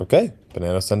Okay,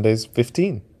 Banana Sundays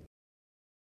 15.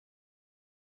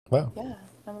 Wow. Yeah,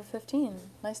 number 15.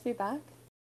 Nice to be back.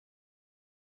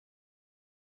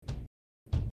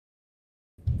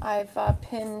 I've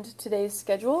pinned today's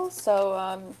schedule,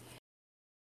 so if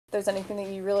there's anything that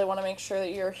you really want to make sure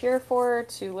that you're here for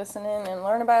to listen in and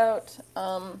learn about,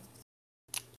 or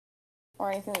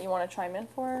anything that you want to chime in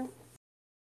for,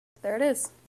 there it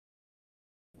is.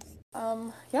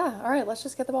 Yeah, all right, let's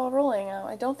just get the ball rolling.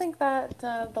 I don't think that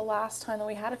the last time that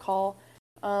we had a call,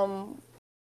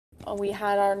 we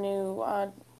had our new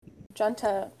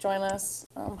Junta join us,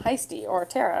 Heisty, or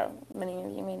Tara, many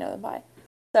of you may know them by.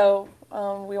 So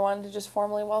we wanted to just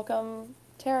formally welcome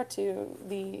Tara to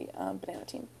the Banana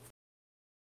team.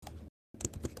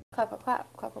 Clap, clap,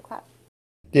 clap, clap, clap, clap.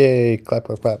 Yay, clap,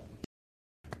 clap, clap.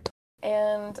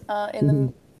 And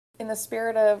in the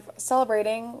spirit of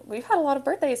celebrating, we've had a lot of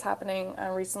birthdays happening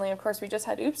recently. Of course, we just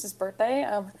had Oops' birthday.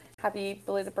 Happy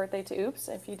belated birthday to Oops,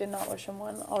 if you did not wish him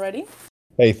one already.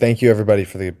 Hey, thank you everybody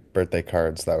for the birthday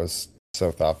cards. That was so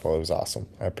thoughtful. It was awesome.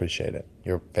 I appreciate it.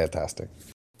 You're fantastic.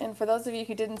 And for those of you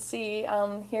who didn't see,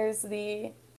 here's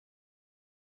the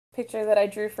picture that I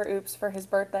drew for Oops for his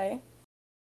birthday.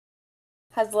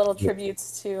 Has little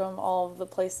tributes to all of the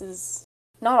places,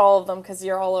 not all of them because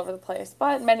you're all over the place,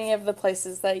 but many of the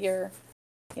places that you're,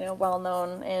 well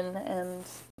known in and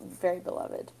very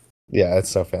beloved. Yeah, it's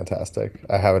so fantastic.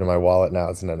 I have it in my wallet now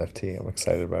as an NFT. I'm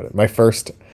excited about it. My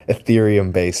first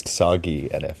Ethereum-based Soggy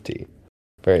NFT.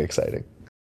 Very exciting.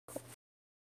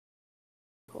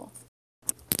 Cool.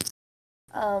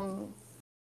 And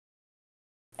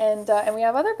we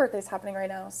have other birthdays happening right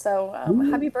now. So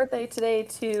happy birthday today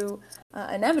to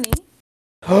Anemone.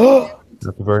 Happy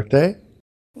birthday.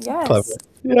 Yes. Clever.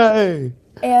 Yay.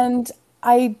 And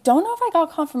I don't know if I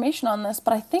got confirmation on this,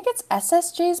 but I think it's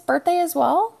SSJ's birthday as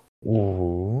well.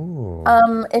 Ooh.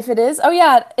 If it is, oh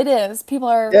yeah, it is. People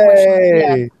are Yay.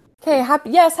 Yeah. Okay,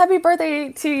 happy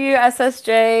birthday to you,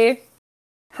 SSJ.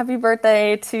 Happy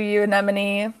birthday to you,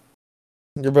 Anemone.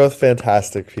 You're both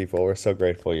fantastic people. We're so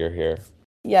grateful you're here.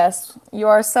 Yes, you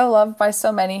are so loved by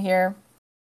so many here.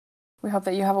 We hope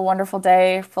that you have a wonderful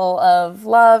day full of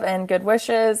love and good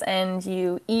wishes, and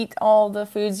you eat all the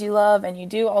foods you love, and you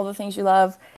do all the things you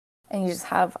love, and you just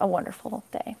have a wonderful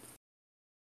day.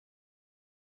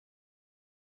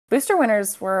 Booster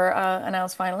winners were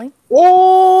announced finally.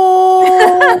 Oh!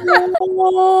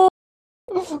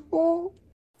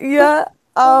 Yeah.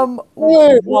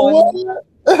 Wait, what?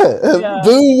 Yeah.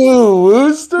 Boo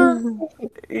Wooster?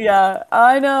 Yeah,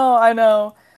 I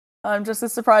know. I'm just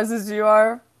as surprised as you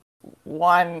are.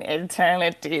 One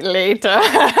eternity later.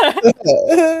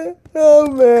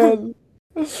 Oh man.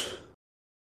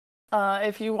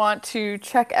 If you want to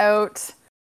check out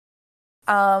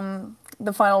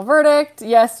the final verdict,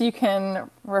 yes, you can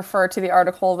refer to the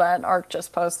article that Art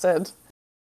just posted.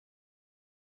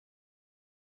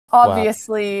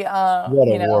 Obviously, what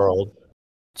a world.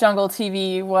 Jungle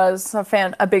TV was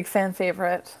a big fan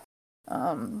favorite.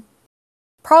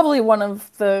 Probably one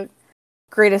of the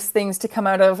greatest things to come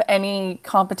out of any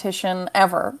competition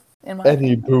ever, in my opinion.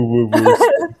 Any boo woo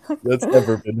that's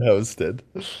ever been hosted.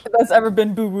 That's ever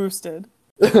been boo woosted.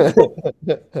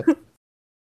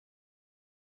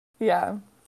 Yeah.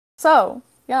 So,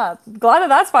 yeah, glad that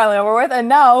that's finally over with, and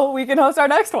now we can host our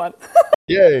next one.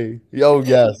 Yay! Oh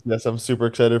yes, I'm super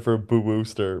excited for Boo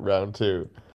Wooster round 2.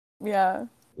 Yeah.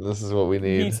 This is what we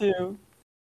need. Me too.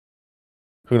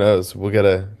 Who knows? We'll get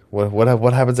a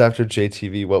what happens after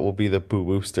JTV? What will be the Boo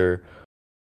Wooster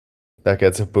that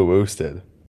gets Boo Woosted?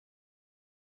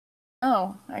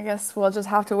 Oh, I guess we'll just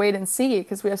have to wait and see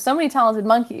because we have so many talented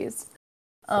monkeys.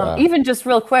 Wow. Even just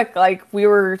real quick, like we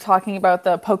were talking about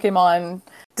the Pokemon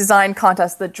design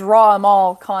contest, the Draw 'em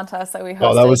All contest that we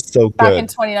hosted that was so good. Back in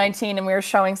 2019, and we were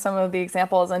showing some of the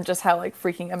examples and just how like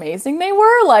freaking amazing they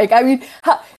were. Like, I mean,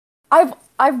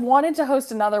 I've wanted to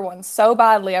host another one so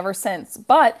badly ever since,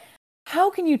 but how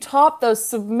can you top those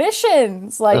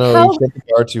submissions? Like, we set the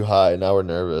bar too high. Now we're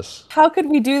nervous. How could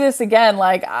we do this again?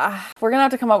 Like, we're gonna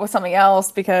have to come up with something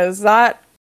else because that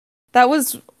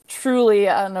was truly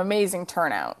an amazing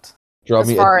turnout. Draw as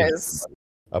me far as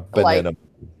a banana. Like,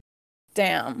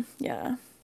 damn, yeah,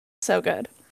 so good.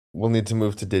 We'll need to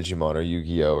move to Digimon or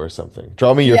Yu-Gi-Oh or something.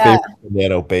 Draw me your favorite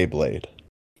Banano Beyblade.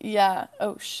 Yeah.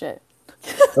 Oh shit.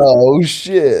 Oh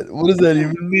shit! What does that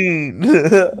even mean?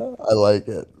 I like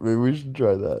it. Maybe we should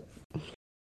try that.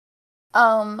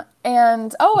 And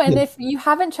if you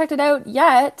haven't checked it out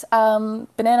yet,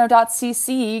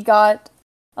 Banano.cc got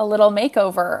a little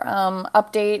makeover,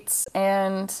 updates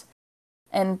and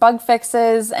bug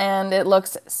fixes, and it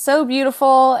looks so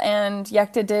beautiful. And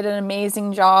Yekta did an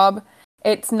amazing job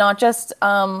It's not just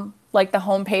like the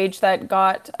homepage that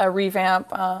got a revamp.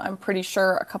 I'm pretty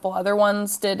sure a couple other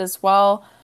ones did as well,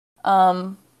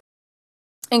 um,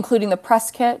 including the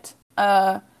press kit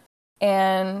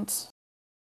and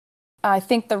I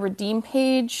think the redeem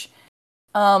page.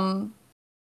 Um,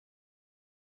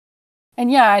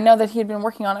 and yeah, I know that he had been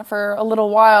working on it for a little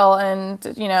while, and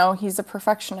he's a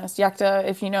perfectionist. Yakta,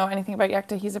 if you know anything about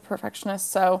Yakta, he's a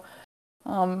perfectionist, so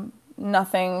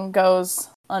nothing goes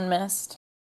unmissed.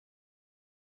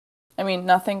 I mean,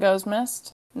 nothing goes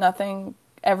missed. Nothing,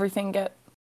 everything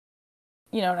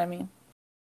you know what I mean.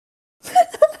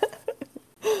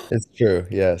 It's true.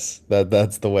 Yes.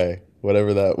 That's the way.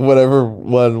 Whatever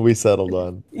one we settled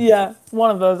on. Yeah, one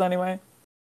of those anyway.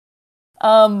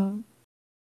 Um,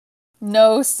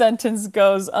 no sentence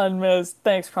goes unmissed.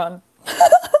 Thanks, Kron.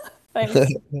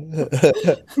 Thanks.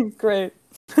 Great.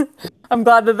 I'm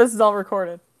glad that this is all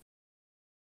recorded.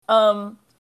 Um,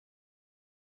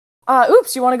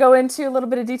 oops, you want to go into a little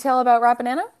bit of detail about Rat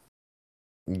Banana?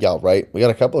 Yeah, right. We got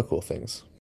a couple of cool things.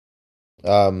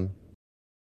 Um,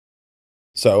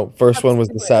 so first That's one was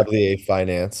a the segue. Sablier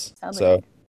Finance. Saturday. So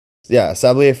yeah,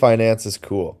 Sablier Finance is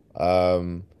cool.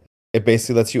 It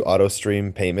basically lets you auto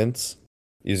stream payments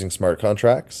using smart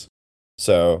contracts.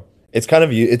 So it's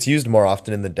it's used more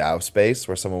often in the DAO space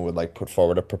where someone would like put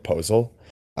forward a proposal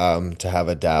to have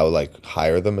a DAO like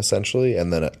hire them essentially,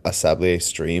 and then a Sablier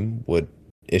stream would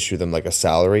issue them like a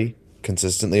salary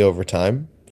consistently over time.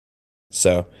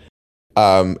 So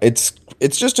it's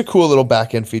just a cool little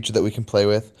back end feature that we can play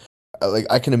with. Like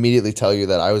I can immediately tell you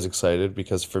that I was excited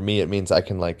because for me it means I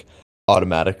can like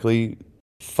automatically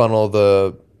funnel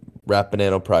the Wrap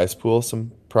Banano prize pool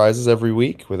some prizes every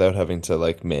week without having to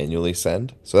like manually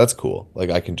send. So that's cool.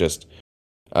 Like I can just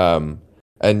um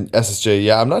and SSJ,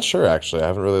 yeah, I'm not sure actually. I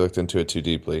haven't really looked into it too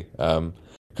deeply.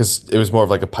 Because it was more of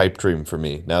like a pipe dream for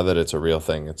me. Now that it's a real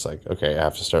thing, it's like, okay, I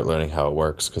have to start learning how it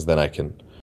works because then I can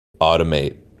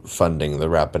automate funding the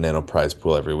Wrap Banano prize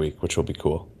pool every week, which will be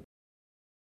cool.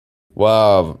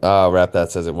 Wow, Wrap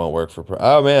that says it won't work for.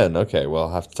 Oh man, okay, well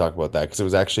I'll have to talk about that because it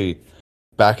was actually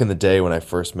back in the day when I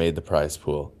first made the prize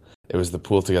pool. It was the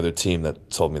pool together team that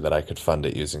told me that I could fund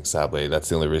it using Sablé. That's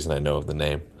the only reason I know of the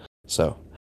name. So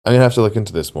I'm gonna have to look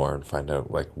into this more and find out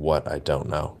like what I don't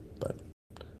know. But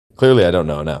clearly I don't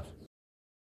know enough.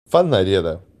 Fun idea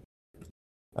though.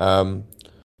 Um,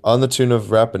 on the tune of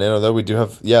Wrap Banano though, we do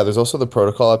have there's also the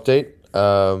protocol update,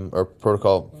 or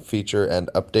protocol feature and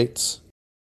updates.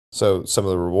 So some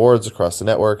of the rewards across the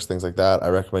networks, things like that. I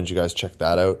recommend you guys check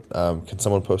that out. Can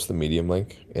someone post the Medium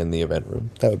link in the event room?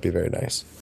 That would be very nice.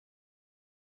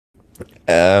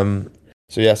 Um,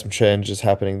 so yeah, some changes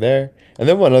happening there. And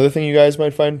then one other thing you guys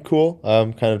might find cool,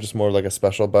 kind of just more like a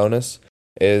special bonus,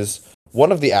 is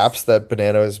one of the apps that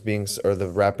Banana is being, or the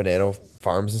Wrap Banano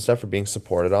farms and stuff are being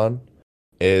supported on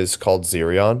is called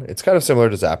Zerion. It's kind of similar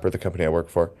to Zapper, the company I work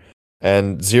for.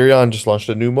 And Zerion just launched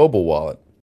a new mobile wallet.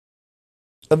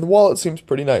 And the wallet seems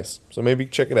pretty nice. So maybe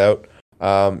check it out.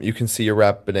 You can see your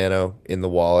Wrap Banano in the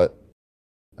wallet.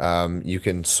 You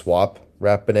can swap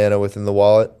Wrap Banano within the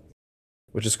wallet,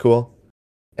 which is cool.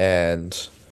 And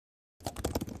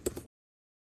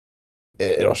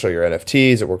it'll show your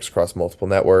NFTs. It works across multiple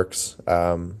networks.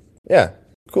 Yeah,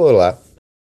 cool little app.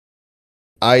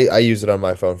 I use it on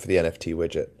my phone for the NFT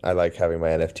widget. I like having my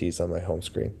NFTs on my home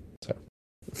screen.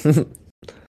 So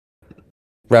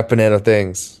Wrap Banana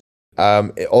things.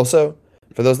 Also,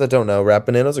 for those that don't know, Wrap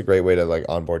Banana is a great way to like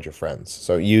onboard your friends.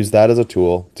 So use that as a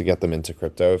tool to get them into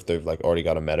crypto. If they've like already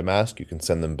got a MetaMask, you can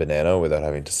send them Banana without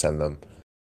having to send them,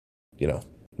 you know,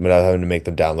 without having to make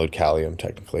them download Callium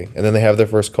technically. And then they have their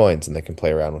first coins and they can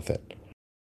play around with it.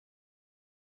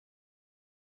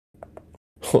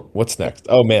 What's next?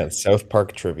 Oh man, South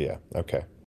Park trivia. Okay.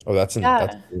 Oh, that's Yeah.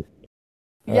 all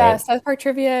Yeah, right. South Park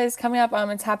Trivia is coming up.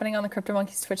 It's happening on the Crypto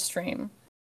Monkeys Twitch stream.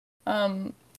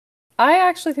 Um, I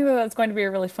actually think that that's going to be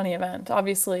a really funny event,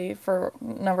 obviously, for a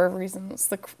number of reasons.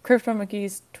 The Crypto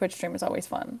Monkeys Twitch stream is always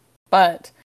fun,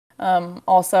 but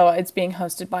also it's being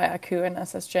hosted by Aku and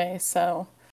SSJ, so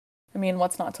I mean,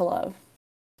 what's not to love?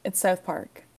 It's South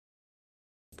Park.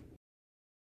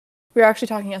 We were actually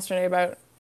talking yesterday about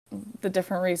the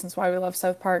different reasons why we love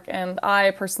South Park, and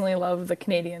I personally love the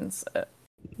Canadians.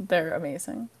 They're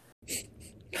amazing.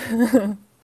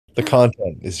 The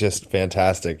content is just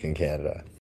fantastic in Canada.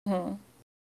 Hmm.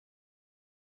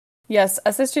 Yes,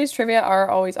 SSJ's trivia are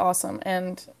always awesome,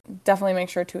 and definitely make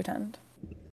sure to attend.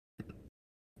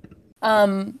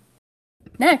 Um,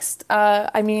 Next,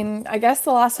 I mean, I guess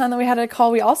the last time that we had a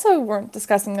call, we also weren't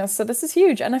discussing this, so this is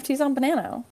huge. NFTs on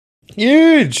Banano.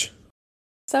 Huge.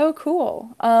 So cool.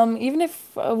 Even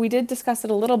if we did discuss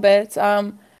it a little bit,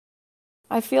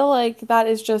 I feel like that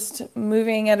is just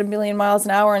moving at a million miles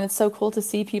an hour, and it's so cool to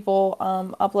see people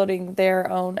uploading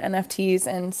their own NFTs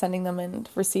and sending them and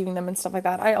receiving them and stuff like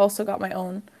that. I also got my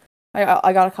own. I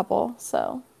got a couple,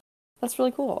 so that's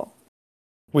really cool.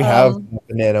 We have Um,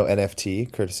 Banano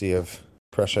NFT, courtesy of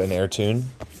Prussia and Airtune,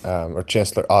 or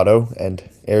Chancellor Otto and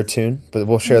Airtune, but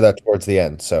we'll share that towards the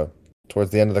end. So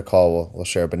towards the end of the call, we'll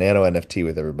share a Banano NFT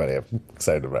with everybody. I'm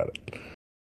excited about it.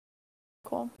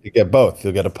 cool. You get both.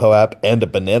 You'll get a POAP and a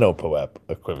Banano POAP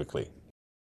equivocally.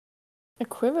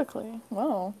 Equivocally.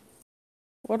 Wow.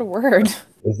 What a word.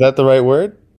 Is that the right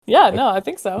word? Yeah, no, I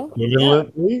think so. Yeah.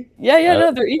 Equivalently? Yeah, I,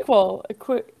 no, they're equal.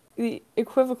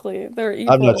 Equivocally, they're I'm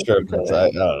not equal sure to if each that's, other.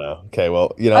 I don't know. Okay,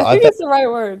 well, I I think think, it's the right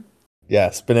word.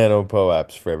 yes, Banano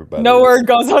POAPs for everybody. No word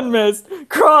goes unmissed.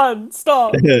 Kron,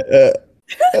 stop. Yeah,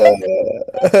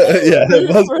 that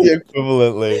We're, must we're, be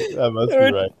equivalently. That must be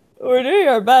we're, right. we're doing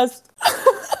our best.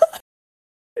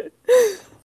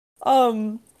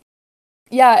 Um,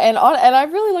 yeah, and I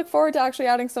really look forward to actually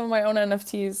adding some of my own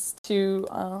NFTs to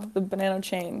the Banano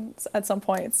chain at some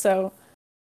point. So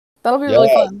that'll be really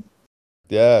Yeah, fun.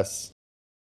 yes.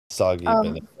 Soggy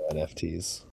Banano Um,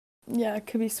 NFTs. yeah, it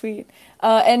could be sweet.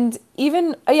 And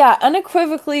even yeah,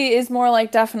 unequivocally is more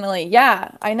like definitely.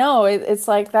 Yeah, I know. It's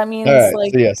like that All means right, so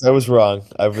like yes, I was wrong.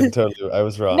 I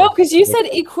was no, wrong. because you said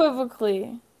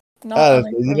equivocally, not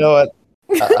You know what?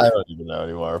 unequivocally. I don't even know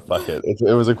anymore. Fuck it. It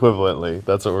was equivalently.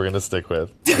 That's what we're gonna stick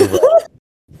with. Move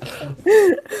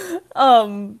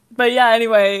on. But yeah,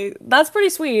 anyway, that's pretty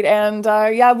sweet. And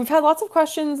yeah, we've had lots of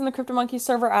questions in the CryptoMonkeys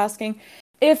server asking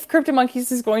if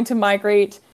CryptoMonkeys is going to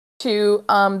migrate to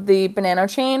the Banano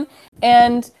chain.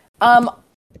 And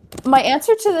my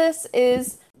answer to this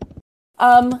is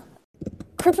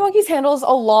CryptoMonkeys handles a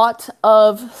lot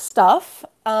of stuff.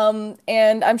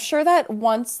 And I'm sure that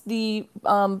once the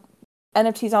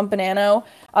NFTs on Banano,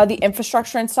 the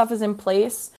infrastructure and stuff is in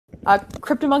place,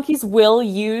 CryptoMonkeys will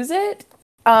use it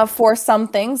for some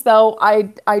things, though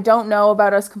I don't know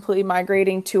about us completely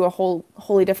migrating to a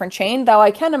wholly different chain, though I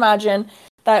can imagine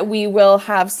that we will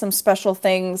have some special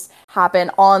things happen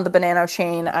on the Banano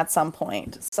chain at some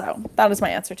point. So that is my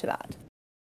answer to that.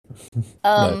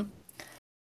 Nice.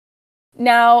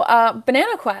 Now,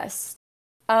 Banana Quest.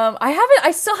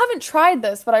 I still haven't tried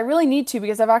this, but I really need to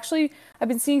because I've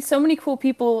been seeing so many cool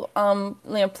people,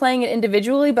 playing it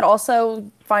individually, but also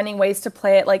finding ways to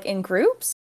play it like in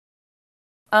groups.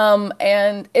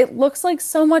 And it looks like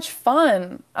so much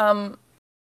fun.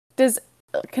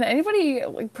 Can anybody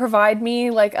like, provide me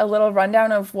like a little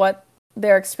rundown of what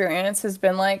their experience has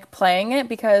been like playing it?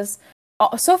 Because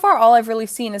so far all I've really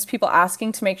seen is people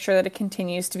asking to make sure that it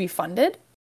continues to be funded.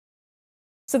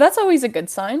 So that's always a good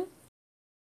sign.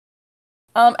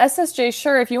 SSJ,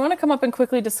 sure, if you want to come up and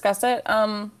quickly discuss it,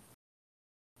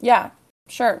 yeah,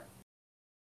 sure.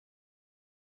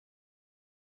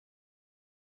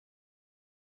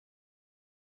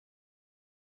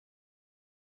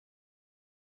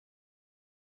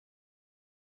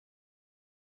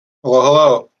 Hello,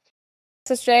 hello.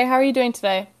 SSJ, how are you doing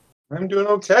today? I'm doing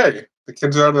okay. The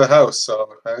kids are out of the house,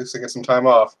 so I used to get some time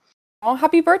off. Oh,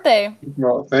 happy birthday.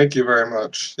 Well, thank you very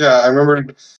much. Yeah, I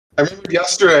remembered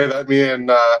yesterday that me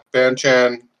and Ban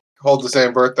Chan hold the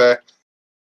same birthday.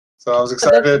 So I was But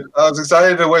the- excited. I was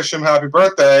excited to wish him happy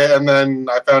birthday, and then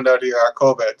I found out he got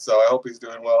COVID. So I hope he's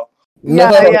doing well. Yeah,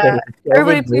 No, yeah.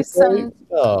 Everybody, COVID please birthday?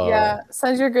 Oh,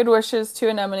 send your good wishes to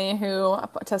Anemone who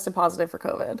tested positive for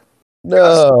COVID.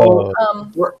 So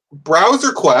no.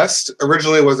 Browser Quest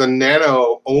originally was a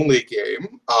Nano only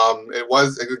game.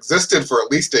 It existed for at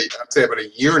least I'd say about a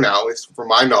year now, at least from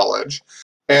my knowledge.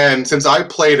 And since I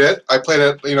played it,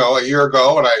 a year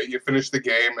ago, and I finished the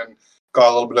game and got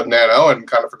a little bit of Nano and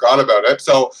kind of forgot about it.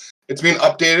 So it's been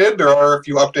updated. There are a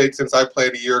few updates since I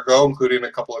played a year ago, including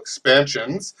a couple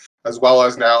expansions, as well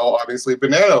as now obviously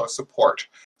Banano support.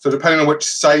 So depending on which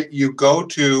site you go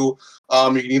to,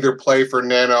 you can either play for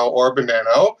Nano or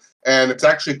Banano, and it's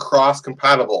actually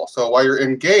cross-compatible. So while you're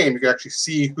in game, you can actually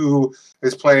see who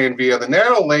is playing via the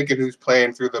Nano link and who's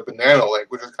playing through the Banano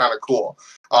link, which is kind of cool.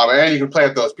 And you can play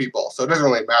with those people, so it doesn't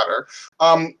really matter.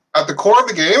 At the core of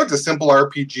the game, it's a simple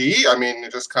RPG. I mean, you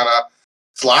just kind of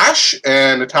slash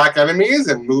and attack enemies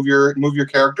and move your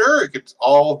character. It's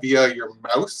all via your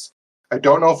mouse. I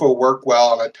don't know if it'll work well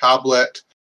on a tablet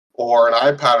or an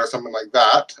iPad or something like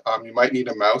that. You might need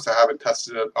a mouse. I haven't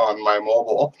tested it on my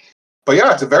mobile. But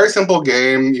yeah, it's a very simple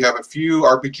game. You have a few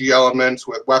RPG elements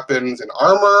with weapons and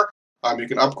armor. You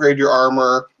can upgrade your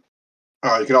armor.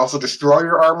 You can also destroy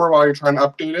your armor while you're trying to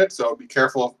update it. So be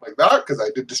careful like that, because I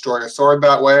did destroy a sword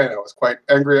that way, and I was quite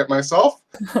angry at myself.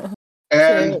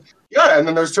 And Cute. yeah, and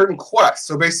then there's certain quests.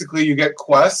 So basically, you get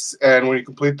quests, and when you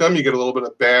complete them, you get a little bit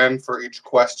of ban for each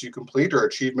quest you complete or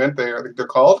achievement. I think they're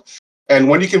called. And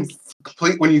when you can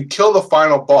when you kill the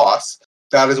final boss,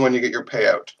 that is when you get your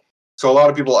payout. So a lot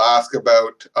of people ask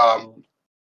about I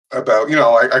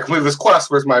completed this quest.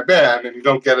 Where's my ban? And you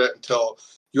don't get it until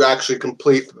you actually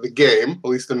complete the game, at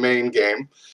least the main game.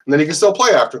 And then you can still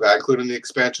play after that, including the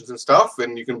expansions and stuff.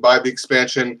 And you can buy the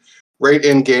expansion right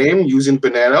in game using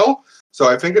Banano. So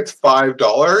I think it's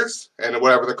 $5, and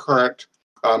whatever the current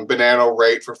Banano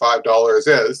rate for $5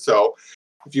 is. So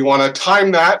if you want to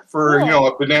time that for a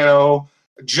Banano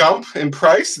jump in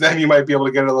price, then you might be able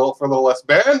to get it a little less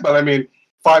ban. But I mean,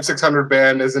 500-600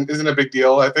 ban isn't a big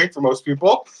deal, I think, for most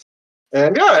people.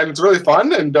 And yeah, and it's really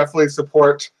fun, and definitely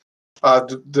support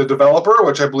the developer,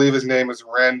 which I believe his name is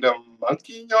Random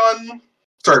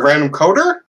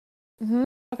Coder. Mm-hmm.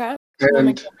 Okay.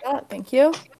 And thank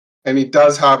you. And he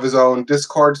does have his own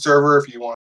Discord server if you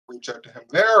want to reach out to him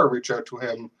there or reach out to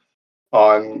him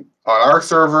on our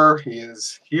server. He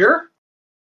is here.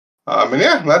 And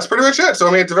yeah, that's pretty much it. So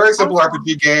I mean, it's a very simple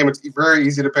RPG game. It's very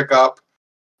easy to pick up.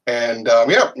 And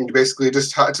yeah, you basically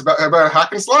just it's about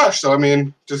hack and slash. So I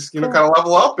mean, just kind of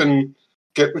level up and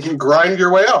grind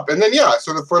your way up. And then yeah,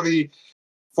 sort of for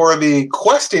the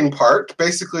questing part,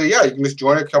 basically yeah, you can just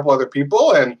join a couple other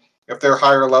people, and if they're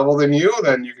higher level than you,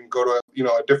 then you can go to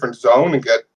a different zone and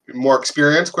get more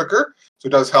experience quicker. So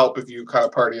it does help if you kind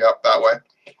of party up that way.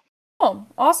 Oh,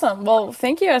 awesome. Well,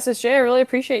 thank you, SSJ. I really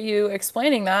appreciate you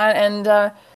explaining that. And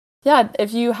yeah,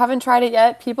 if you haven't tried it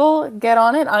yet, people, get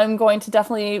on it. I'm going to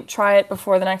definitely try it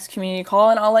before the next community call,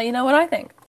 and I'll let you know what I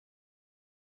think.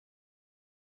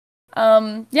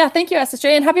 Yeah, thank you, SSJ,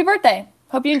 and happy birthday.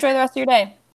 Hope you enjoy the rest of your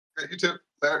day. You too.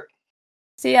 There.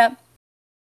 See ya.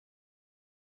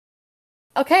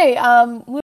 Okay,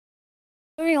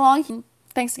 moving along.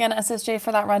 Thanks again, SSJ,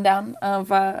 for that rundown of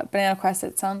Banana Quest.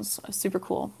 It sounds super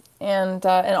cool and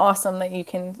awesome that you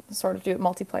can sort of do it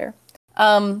multiplayer.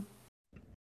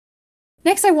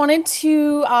 Next, I wanted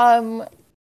to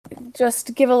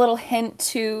just give a little hint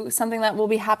to something that will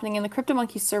be happening in the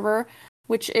CryptoMonkey server,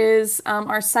 which is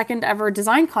our second ever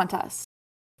design contest.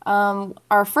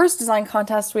 Our first design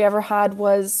contest we ever had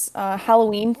was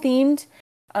Halloween themed.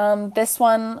 This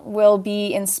one will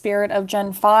be in spirit of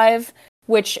Gen 5,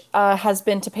 which has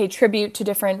been to pay tribute to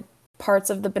different parts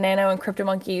of the Banano and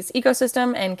CryptoMonkeys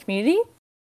ecosystem and community.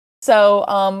 So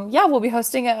yeah, we'll be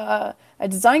hosting a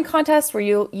design contest where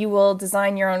you will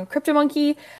design your own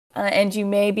CryptoMonkey, and you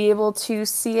may be able to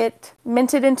see it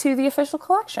minted into the official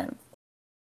collection.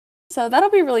 So that'll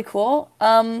be really cool.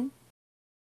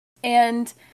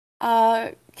 And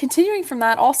continuing from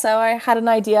that, also, I had an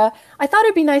idea. I thought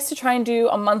it'd be nice to try and do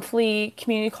a monthly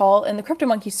community call in the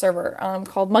CryptoMonkey server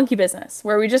called Monkey Business,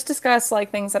 where we just discuss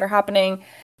like things that are happening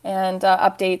and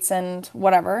updates and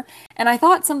whatever. And I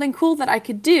thought something cool that I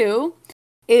could do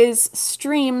is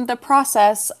stream the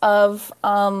process of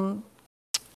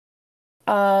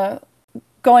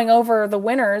going over the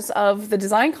winners of the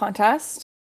design contest.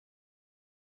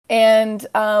 And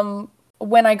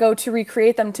when I go to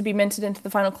recreate them to be minted into the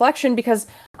final collection, because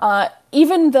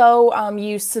even though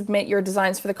you submit your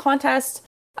designs for the contest,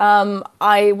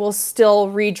 I will still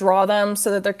redraw them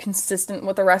so that they're consistent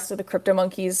with the rest of the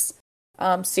CryptoMonkeys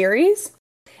series.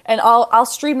 And I'll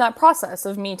stream that process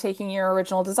of me taking your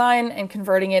original design and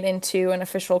converting it into an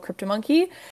official CryptoMonkey.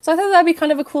 So I thought that'd be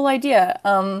kind of a cool idea.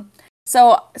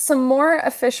 So some more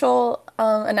official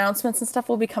announcements and stuff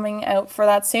will be coming out for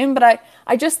that soon, but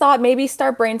I just thought maybe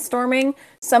start brainstorming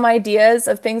some ideas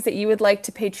of things that you would like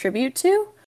to pay tribute to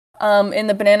in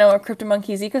the Banano or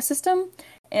CryptoMonkeys ecosystem.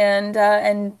 And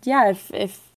yeah,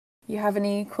 if you have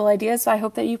any cool ideas, I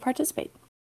hope that you participate.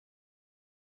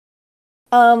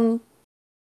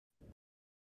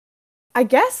 I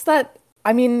guess that,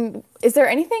 I mean, is there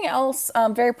anything else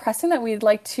very pressing that we'd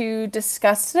like to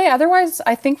discuss today? Otherwise,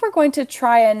 I think we're going to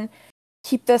try and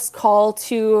keep this call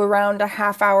to around a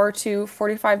half hour to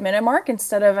 45-minute mark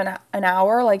instead of an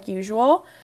hour like usual.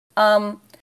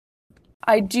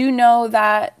 I do know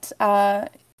that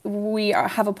we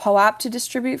have a POAP to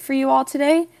distribute for you all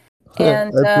today.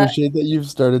 And I appreciate that you've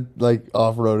started like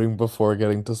off-roading before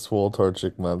getting to Swole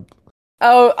Torchic month.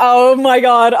 Oh my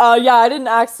god. Yeah, I didn't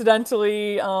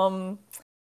accidentally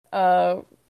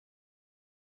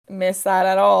miss that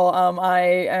at all. I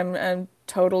am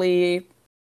totally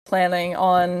planning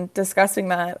on discussing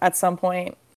that at some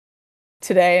point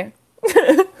today.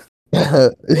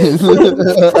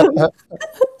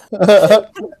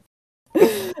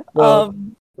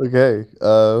 Okay.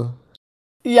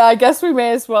 Yeah, I guess we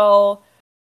may as well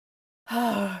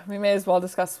We may as well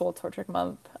discuss Soul Torchic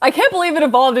Month. I can't believe it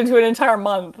evolved into an entire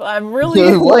month. I'm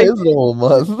really Why is it a whole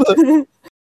month?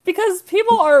 because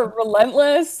people are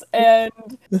relentless, and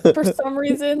for some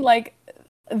reason, like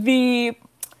the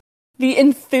the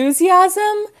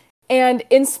enthusiasm and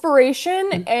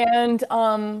inspiration and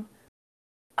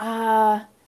uh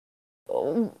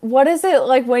what is it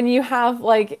like when you have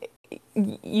like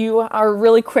you are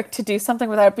really quick to do something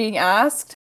without being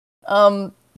asked?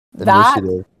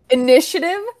 That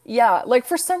initiative, yeah, like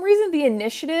for some reason the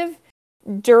initiative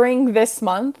during this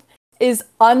month is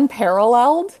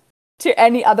unparalleled to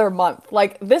any other month.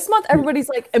 Like this month everybody's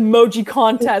like emoji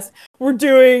contest, we're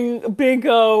doing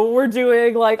bingo, we're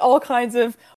doing like all kinds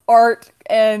of art,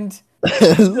 and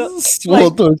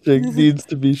Swole Torchic needs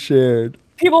to be shared.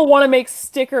 people want to make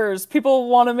stickers, people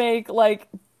want to make like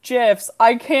gifs.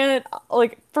 I can't,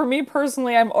 like, for me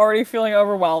personally, I'm already feeling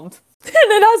overwhelmed. And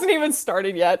it hasn't even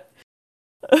started yet.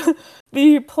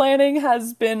 The planning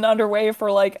has been underway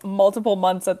for like multiple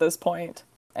months at this point.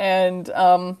 And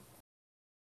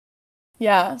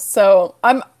yeah, so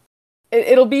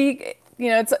it'll be,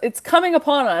 it's coming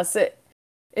upon us.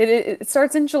 It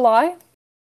starts in July.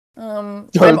 I'm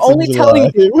telling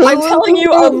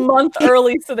you a month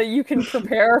early so that you can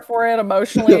prepare for it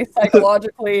emotionally,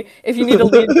 psychologically. If you need to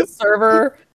leave the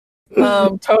server,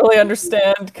 totally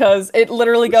understand, because it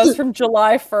literally goes from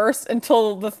July 1st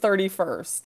until the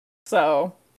 31st.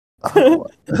 So oh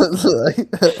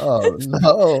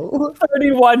no.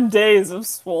 31 days of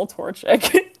Swole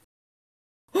Torchic.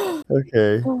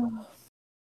 Okay.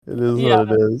 It is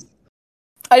what it is.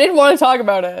 I didn't want to talk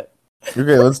about it.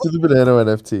 Okay, let's do the Banano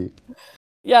NFT.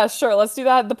 Yeah, sure. Let's do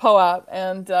that at the POAP,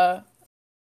 and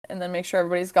then make sure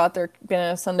everybody's got their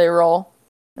Banana Sunday roll,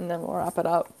 and then we'll wrap it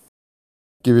up.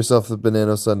 Give yourself the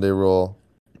Banano Sunday roll.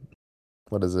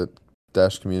 What is it?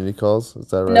 Dash community calls? Is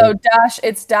that right? No,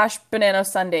 it's dash Banano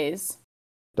Sundays.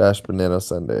 Dash Banano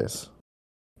Sundays.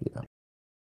 Yeah.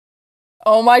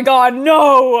 Oh my god,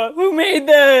 no! Who made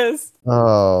this?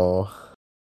 Oh.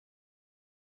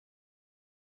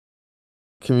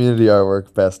 Community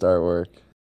artwork, best artwork.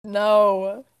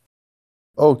 No.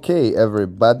 Okay,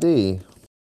 everybody.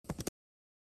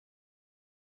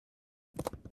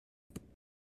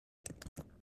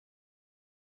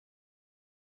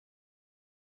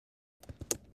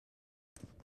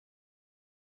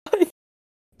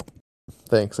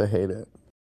 Thanks, I hate it.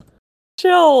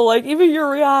 Chill, like even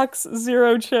your reacts,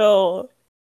 zero chill.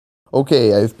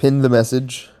 Okay, I've pinned the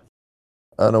message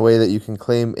on a way that you can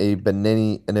claim a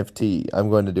Banani NFT. I'm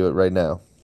going to do it right now.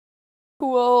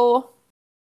 Cool.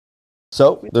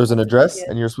 So, there's an address,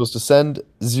 and you're supposed to send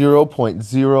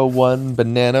 0.01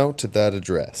 Banano to that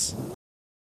address.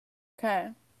 Okay.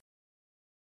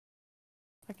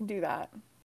 I can do that.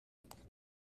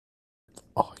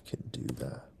 Oh, I can do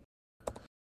that.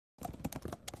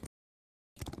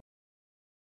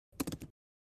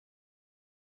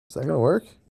 Is that gonna work?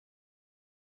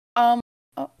 Oh.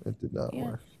 It did not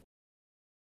work.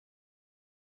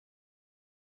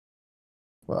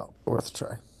 Well, worth a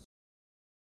try.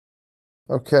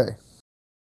 Okay.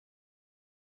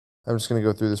 I'm just gonna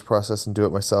go through this process and do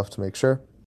it myself to make sure.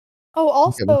 Oh,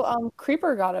 also,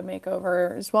 Creeper got a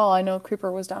makeover as well. I know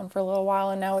Creeper was down for a little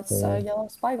while, and now it's Yellow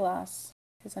Spyglass.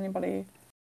 In case anybody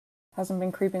hasn't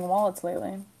been creeping wallets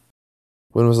lately.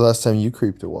 When was the last time you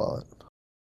creeped a wallet?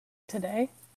 Today.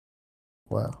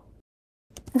 Wow.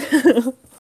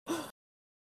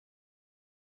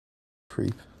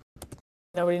 Creep.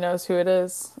 Nobody knows who it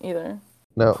is either.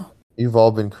 No, you've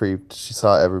all been creeped. She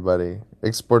saw everybody.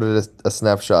 Exported a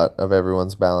snapshot of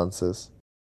everyone's balances.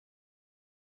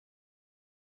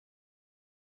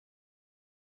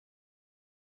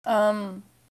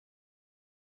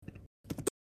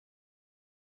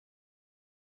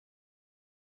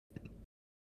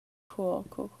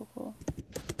 Cool.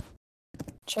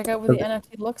 Check out what the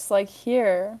NFT looks like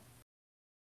here.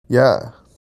 Yeah.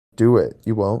 Do it.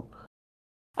 You won't.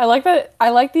 I like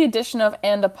the addition of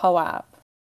and a POAP.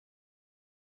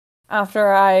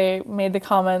 After I made the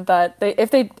comment that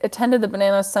if they attended the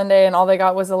Banano Sunday and all they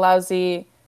got was a lousy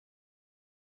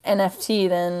NFT,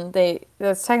 then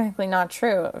that's technically not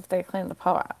true if they claim the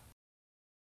POAP.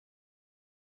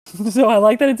 So I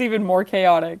like that it's even more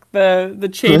chaotic. The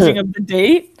changing of the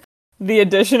date, the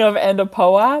addition of and a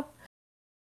POAP.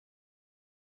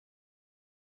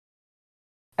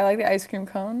 I like the ice cream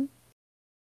cone.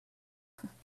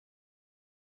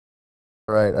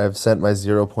 Right, I've sent my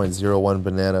 0.01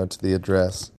 Banano to the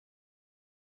address.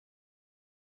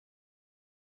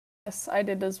 Yes, I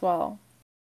did as well.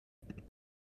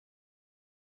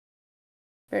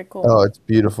 Very cool. Oh, it's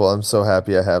beautiful. I'm so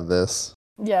happy I have this.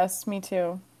 Yes, me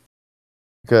too.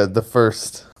 Good.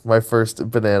 My first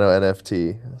Banano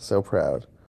NFT. So proud.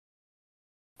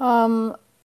 Um,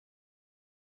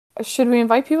 should we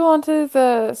invite people onto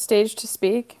the stage to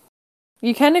speak?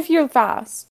 You can if you're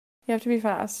fast. You have to be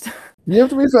fast. You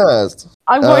have to be fast.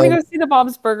 I'm going to go see the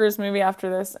Bob's Burgers movie after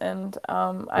this, and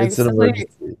I It's an simply,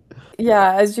 emergency.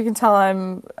 yeah, as you can tell,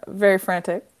 I'm very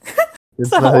frantic.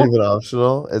 It's not So even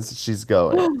optional. She's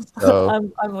going. So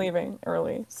I'm leaving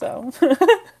early, so do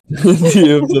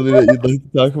you have something that you'd like to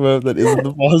talk about that isn't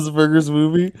the Bob's Burgers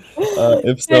movie?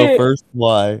 If so, Hey, first,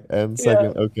 why? And yeah,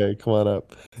 second, okay, come on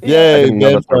up. yeah. I Yay, didn't know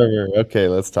Ben that. Farmer. Okay,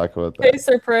 let's talk about Hey, that.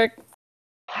 Sir Prick.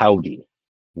 Howdy.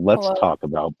 Let's Hello. talk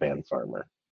about Ban Farmer.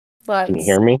 Can you Let's.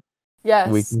 hear me? We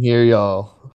Yes. can hear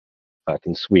y'all.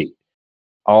 Fucking sweet.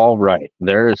 All right.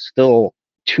 There is still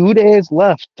 2 days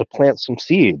left to plant some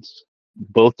seeds.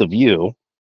 Both of you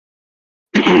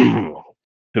who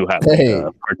haven't Hey,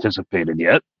 participated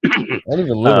yet. I don't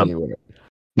even live um, anywhere.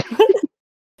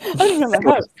 I don't even have a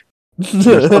house.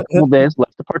 there's still a couple days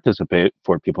left to participate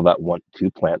for people that want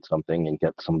to plant something and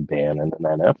get some ban and an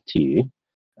NFT.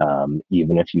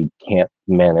 Even if you can't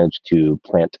manage to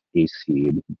plant a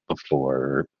seed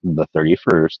before the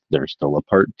 31st, there's still a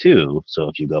part two. So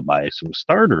if you go buy some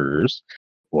starters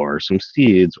or some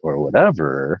seeds or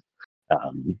whatever,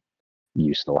 um,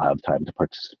 you still have time to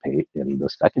participate in the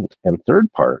second and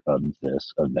third part of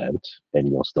this event, and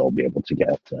you'll still be able to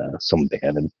get some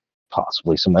ban and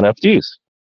possibly some NFTs.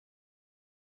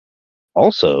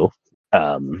 Also,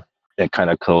 it kind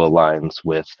of co-aligns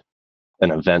with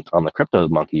an event on the Crypto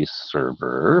Monkeys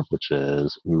server, which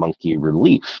is Monkey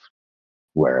Relief,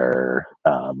 where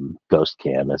Ghost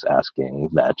Cam is asking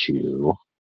that you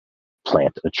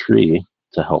plant a tree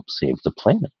to help save the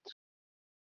planet.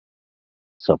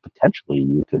 So potentially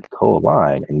you could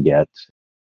co-align and get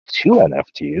 2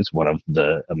 NFTs, one of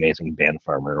the amazing Ban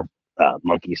Farmer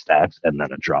monkey stacks, and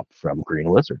then a drop from Green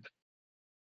Lizard.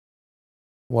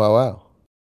 Wow, wow.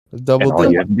 Double And all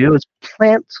dip. you have to do is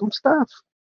plant some stuff.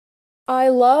 I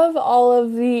love all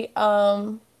of the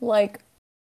like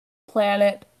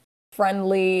planet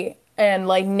friendly and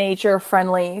like nature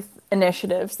friendly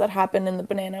initiatives that happen in the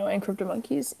Banano and Crypto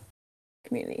Monkeys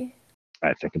community.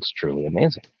 I think it's truly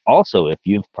amazing. Also, if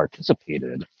you've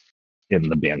participated in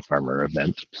the Ban Farmer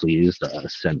event, please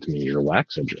send me your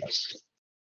wax address.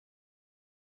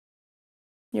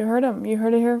 You heard him. You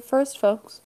heard it here first,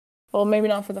 folks. Well, maybe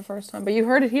not for the first time, but you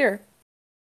heard it here.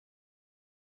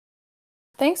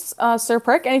 Thanks, Sir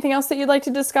Prick. Anything else that you'd like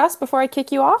to discuss before I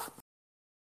kick you off?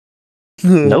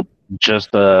 Nope. Just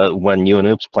when you and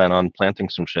Oops plan on planting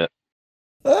some shit.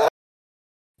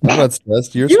 I'm not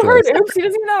stressed. You're You stressed. heard Oops. He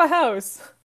doesn't even have a house.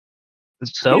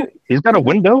 So he's got a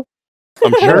window.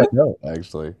 I'm Yeah, sure. I know,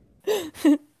 actually.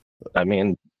 I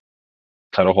mean,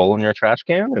 cut a hole in your trash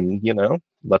can and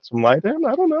let some light in.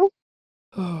 I don't know.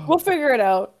 We'll figure it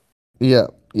out. Yeah,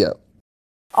 yeah,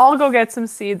 I'll go get some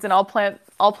seeds and I'll plant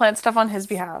stuff on his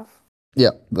behalf. yeah.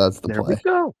 That's the There we play.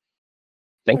 go.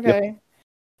 Thank you. Okay.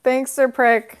 Thanks, Sir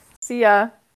Prick. See ya.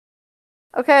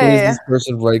 Who is Okay. this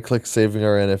person right-click saving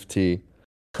our NFT?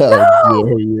 How No!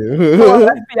 dare you? Hello,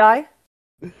 FBI.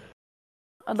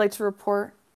 I'd like to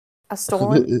report a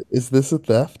stolen. Is this a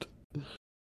theft?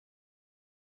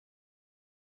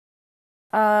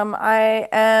 I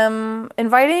am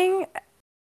inviting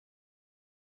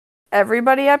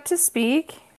everybody up to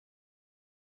speak.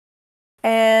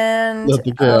 And Let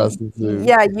the chaos ensue.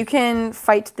 yeah, you can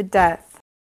fight to the death.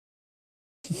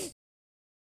 I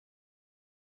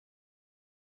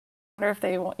wonder if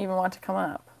they even want to come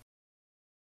up.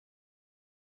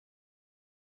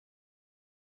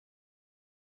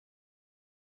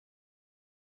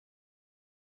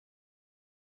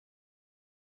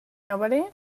 Nobody?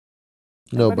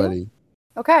 Nobody.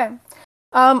 Okay.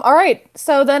 All right.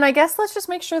 So then I guess let's just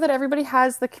make sure that everybody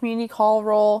has the community call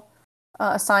role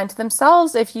assigned to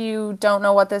themselves. If you don't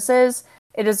know what this is,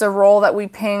 it is a role that we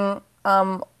ping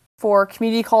for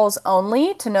community calls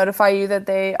only to notify you that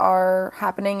they are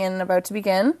happening and about to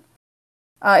begin.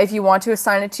 If you want to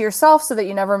assign it to yourself so that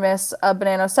you never miss a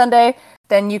Banano Sunday,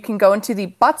 then you can go into the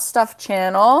Butt Stuff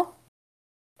channel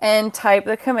and type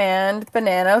the command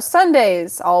Banano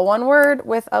Sundays, all one word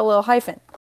with a little hyphen.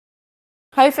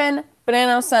 Hyphen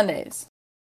Banano Sundays.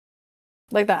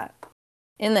 Like that.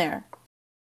 In there.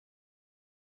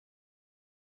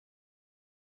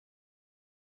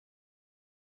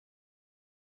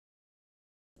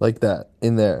 Like that.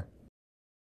 In there.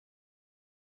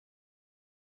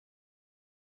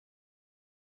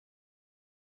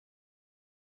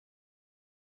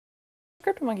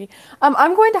 Crypto Monkey.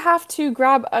 I'm going to have to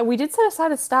grab. We did set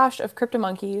aside a stash of Crypto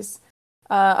Monkeys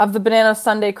of the Banano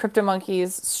Sunday Crypto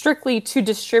Monkeys strictly to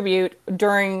distribute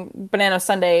during Banano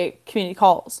Sunday community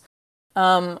calls.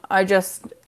 I just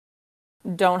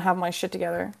don't have my shit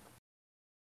together.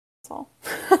 That's all.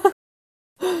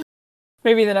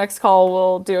 Maybe the next call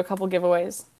we'll do a couple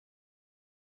giveaways.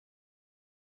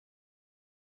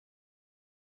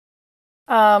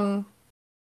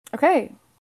 Okay.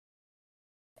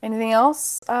 Anything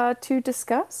else to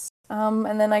discuss?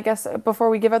 And then I guess before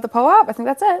we give out the POAP, I think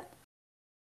that's it.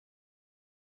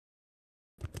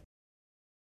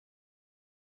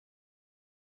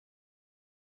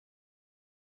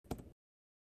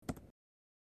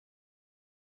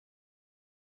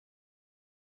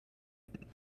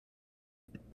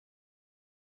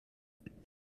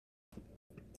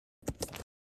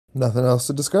 Nothing else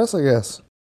to discuss, I guess.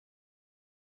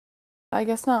 I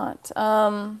guess not.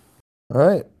 All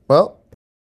right. Well,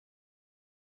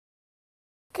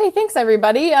 okay, thanks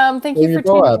everybody. Thank you for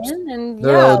tuning in.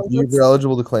 And you're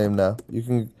eligible to claim now. You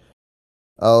can.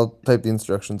 I'll type the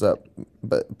instructions up,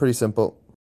 but pretty simple.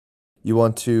 You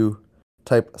want to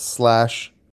type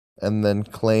 / and then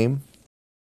claim,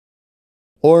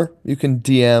 or you can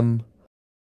DM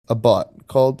a bot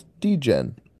called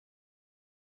DGen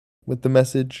with the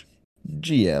message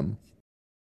GM.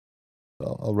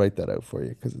 So I'll write that out for you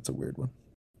because it's a weird one.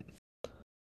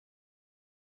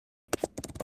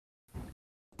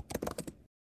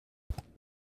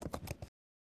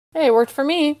 Hey, it worked for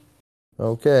me.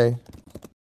 Okay.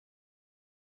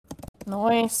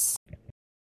 Nice.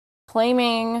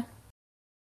 Claiming.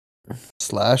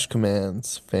 /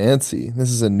 commands. Fancy. This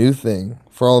is a new thing.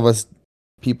 For all of us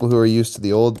people who are used to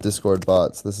the old Discord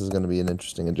bots, this is going to be an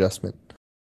interesting adjustment.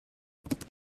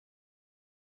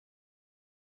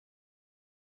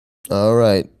 All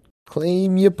right.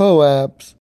 Claim your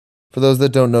POAPs. For those that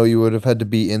don't know, you would have had to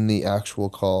be in the actual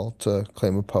call to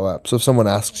claim a POAP. So if someone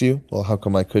asks you, well, how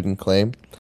come I couldn't claim?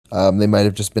 They might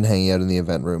have just been hanging out in the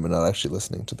event room and not actually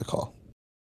listening to the call.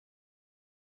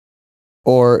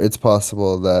 Or it's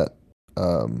possible that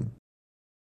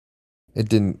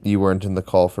you weren't in the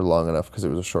call for long enough because it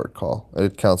was a short call.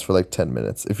 It counts for like 10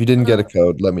 minutes. If you didn't get a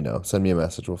code, let me know. Send me a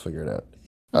message. We'll figure it out.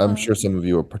 I'm sure some of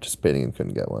you were participating and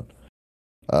couldn't get one.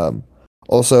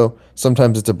 Also,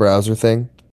 sometimes it's a browser thing.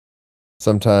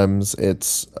 Sometimes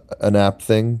it's an app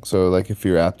thing. So like if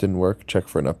your app didn't work, check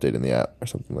for an update in the app or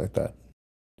something like that.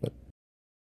 But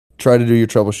try to do your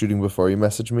troubleshooting before you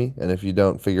message me. And if you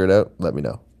don't figure it out, let me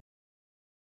know.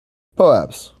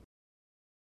 POAPs.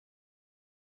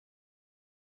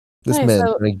 This man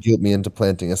trying to guilt me into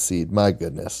planting a seed. My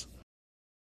goodness.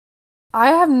 I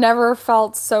have never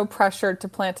felt so pressured to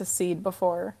plant a seed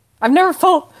before. I've never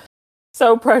felt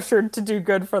so pressured to do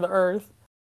good for the earth.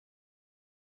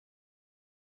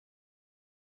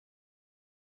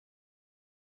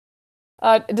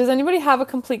 Does anybody have a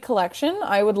complete collection?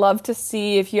 I would love to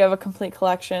see if you have a complete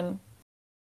collection.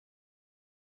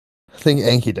 I think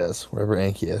Anki does, wherever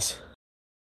Anki is.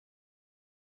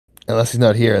 Unless he's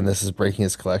not here and this is breaking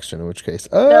his collection, in which case...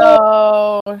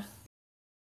 Oh! No!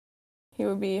 He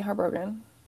would be heartbroken.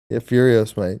 Yeah,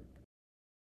 Furios might.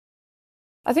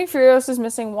 I think Furios is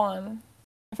missing one,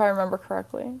 if I remember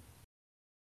correctly.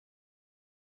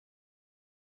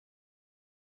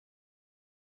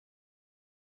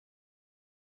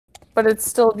 But it's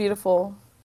still beautiful.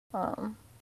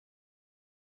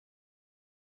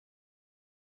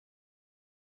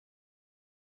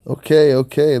 Okay,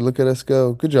 look at us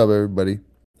go. Good job, everybody.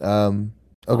 Okay,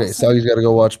 awesome. Sally's got to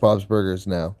go watch Bob's Burgers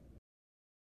now.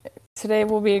 Today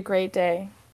will be a great day.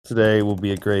 Today will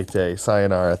be a great day.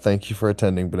 Sayonara. Thank you for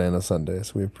attending Banano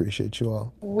Sundays. We appreciate you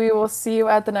all. We will see you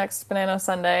at the next Banano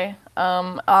Sunday.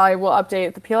 I will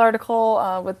update the PL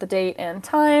article with the date and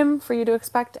time for you to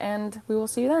expect, and we will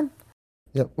see you then.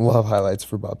 Yep, we'll have highlights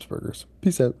for Bob's Burgers.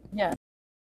 Peace out. Yeah.